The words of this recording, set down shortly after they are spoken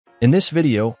In this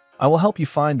video, I will help you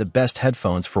find the best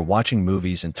headphones for watching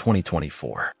movies in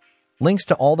 2024. Links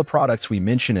to all the products we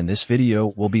mention in this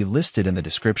video will be listed in the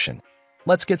description.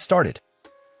 Let's get started.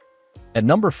 At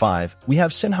number 5, we have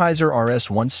Sennheiser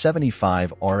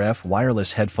RS175 RF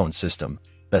wireless headphone system,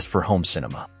 best for home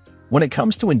cinema. When it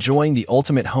comes to enjoying the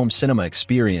ultimate home cinema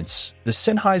experience, the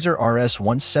Sennheiser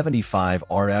RS175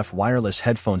 RF wireless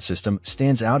headphone system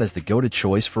stands out as the go-to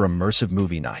choice for immersive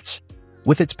movie nights.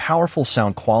 With its powerful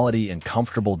sound quality and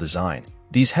comfortable design,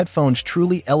 these headphones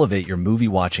truly elevate your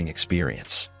movie-watching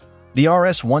experience. The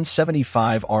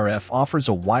RS175 RF offers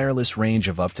a wireless range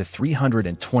of up to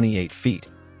 328 feet,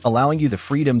 allowing you the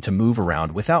freedom to move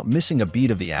around without missing a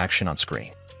beat of the action on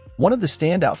screen. One of the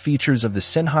standout features of the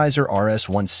Sennheiser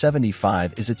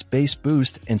RS175 is its bass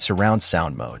boost and surround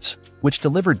sound modes, which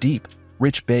deliver deep,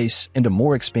 rich bass and a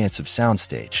more expansive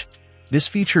soundstage. This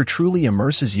feature truly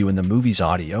immerses you in the movie's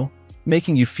audio,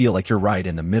 making you feel like you're right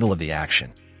in the middle of the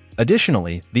action.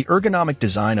 Additionally, the ergonomic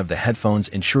design of the headphones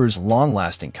ensures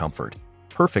long-lasting comfort,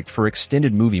 perfect for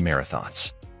extended movie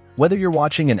marathons. Whether you're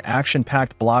watching an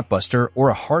action-packed blockbuster or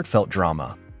a heartfelt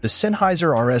drama, the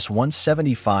Sennheiser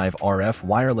RS175 RF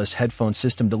wireless headphone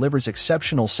system delivers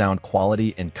exceptional sound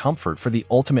quality and comfort for the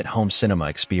ultimate home cinema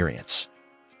experience.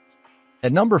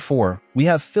 At number 4, we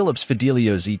have Philips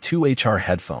Fidelio Z2HR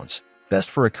headphones, best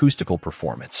for acoustical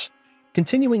performance.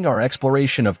 Continuing our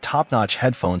exploration of top-notch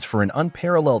headphones for an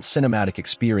unparalleled cinematic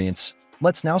experience,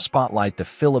 let's now spotlight the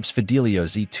Philips Fidelio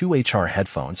Z2HR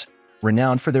headphones,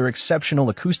 renowned for their exceptional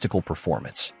acoustical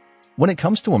performance. When it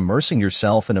comes to immersing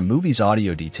yourself in a movie's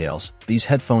audio details, these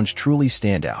headphones truly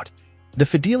stand out. The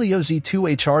Fidelio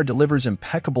Z2HR delivers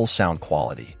impeccable sound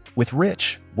quality, with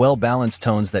rich, well-balanced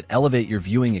tones that elevate your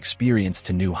viewing experience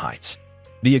to new heights.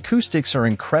 The acoustics are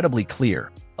incredibly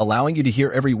clear, allowing you to hear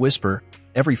every whisper,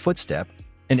 every footstep,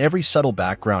 and every subtle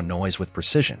background noise with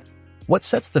precision. What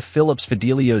sets the Philips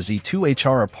Fidelio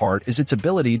Z2HR apart is its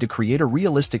ability to create a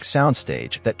realistic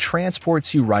soundstage that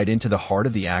transports you right into the heart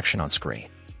of the action on screen.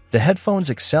 The headphones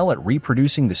excel at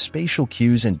reproducing the spatial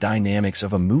cues and dynamics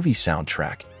of a movie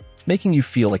soundtrack, making you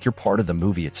feel like you're part of the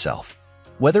movie itself.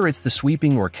 Whether it's the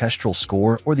sweeping orchestral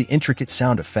score or the intricate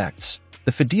sound effects,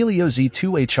 the Fidelio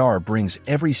Z2HR brings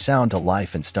every sound to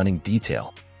life in stunning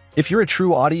detail. If you're a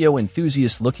true audio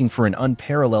enthusiast looking for an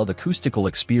unparalleled acoustical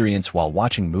experience while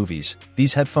watching movies,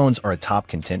 these headphones are a top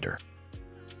contender.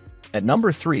 At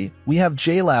number 3, we have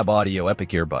JLab Audio Epic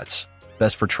Earbuds,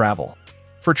 best for travel.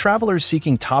 For travelers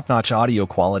seeking top-notch audio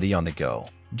quality on the go,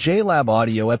 JLab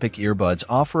Audio Epic Earbuds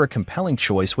offer a compelling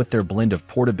choice with their blend of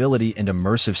portability and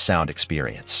immersive sound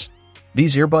experience.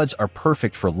 These earbuds are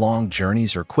perfect for long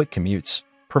journeys or quick commutes,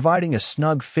 providing a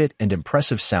snug fit and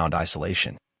impressive sound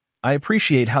isolation. I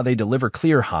appreciate how they deliver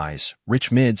clear highs,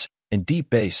 rich mids, and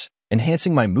deep bass,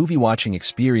 enhancing my movie-watching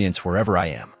experience wherever I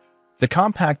am. The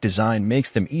compact design makes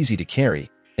them easy to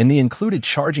carry, and the included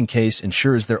charging case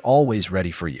ensures they're always ready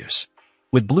for use.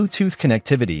 With Bluetooth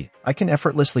connectivity, I can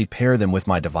effortlessly pair them with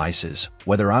my devices,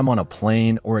 whether I'm on a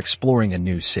plane or exploring a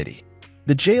new city.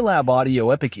 The JLab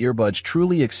Audio Epic Earbuds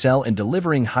truly excel in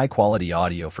delivering high-quality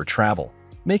audio for travel,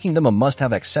 making them a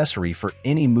must-have accessory for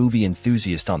any movie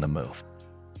enthusiast on the move.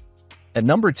 At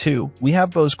number 2, we have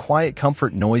Bose Quiet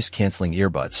Comfort Noise-Canceling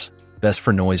Earbuds, best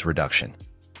for noise reduction.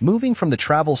 Moving from the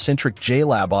travel-centric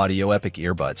JLab Audio Epic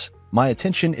Earbuds, my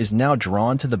attention is now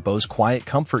drawn to the Bose Quiet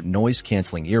Comfort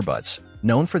Noise-Canceling Earbuds,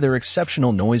 known for their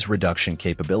exceptional noise reduction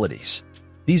capabilities.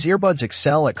 These earbuds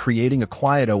excel at creating a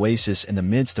quiet oasis in the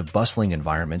midst of bustling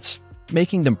environments,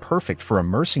 making them perfect for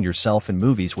immersing yourself in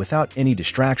movies without any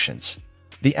distractions.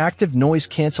 The active noise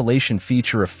cancellation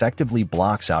feature effectively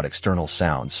blocks out external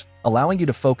sounds, allowing you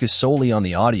to focus solely on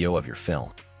the audio of your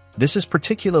film. This is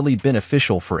particularly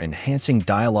beneficial for enhancing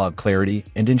dialogue clarity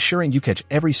and ensuring you catch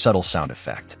every subtle sound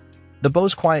effect. The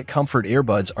Bose Quiet Comfort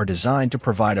earbuds are designed to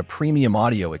provide a premium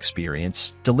audio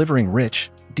experience, delivering rich,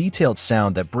 detailed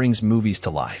sound that brings movies to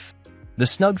life. The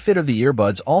snug fit of the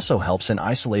earbuds also helps in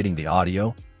isolating the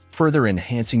audio, further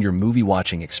enhancing your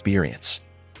movie-watching experience.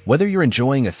 Whether you're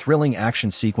enjoying a thrilling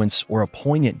action sequence or a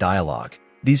poignant dialogue,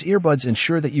 these earbuds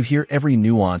ensure that you hear every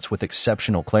nuance with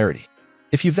exceptional clarity.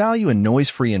 If you value a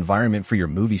noise-free environment for your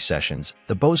movie sessions,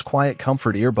 the Bose Quiet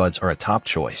Comfort earbuds are a top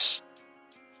choice.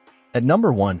 At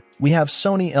number 1, we have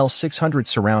Sony L600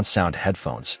 Surround Sound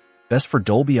Headphones, best for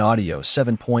Dolby Audio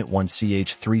 7.1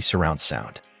 Ch3 surround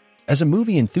sound. As a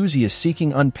movie enthusiast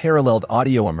seeking unparalleled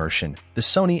audio immersion, the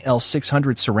Sony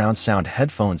L600 surround sound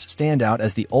headphones stand out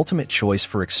as the ultimate choice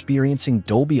for experiencing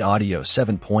Dolby Audio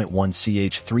 7.1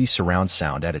 Ch3 surround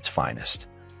sound at its finest.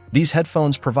 These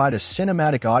headphones provide a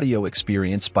cinematic audio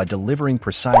experience by delivering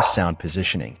precise sound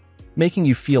positioning, making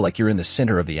you feel like you're in the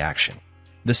center of the action.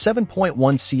 The 7.1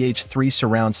 ch3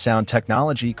 surround sound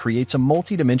technology creates a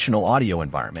multi-dimensional audio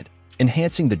environment,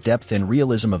 enhancing the depth and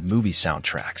realism of movie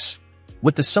soundtracks.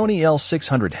 With the Sony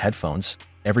L600 headphones,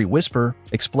 every whisper,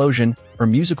 explosion, or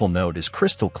musical note is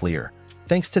crystal clear,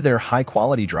 thanks to their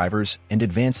high-quality drivers and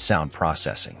advanced sound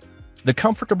processing. The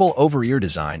comfortable over-ear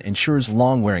design ensures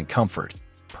long-wearing comfort,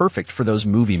 perfect for those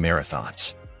movie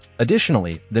marathons.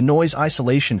 Additionally, the noise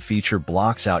isolation feature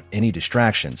blocks out any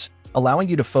distractions, allowing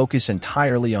you to focus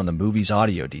entirely on the movie's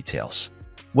audio details.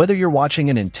 Whether you're watching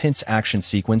an intense action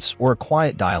sequence or a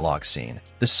quiet dialogue scene,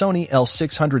 the Sony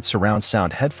L600 surround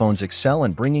sound headphones excel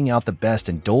in bringing out the best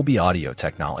in Dolby audio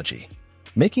technology,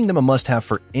 making them a must-have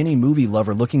for any movie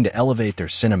lover looking to elevate their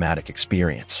cinematic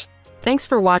experience. Thanks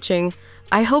for watching.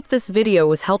 I hope this video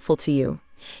was helpful to you.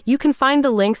 You can find the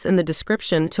links in the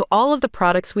description to all of the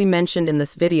products we mentioned in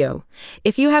this video.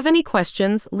 If you have any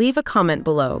questions, leave a comment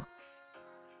below.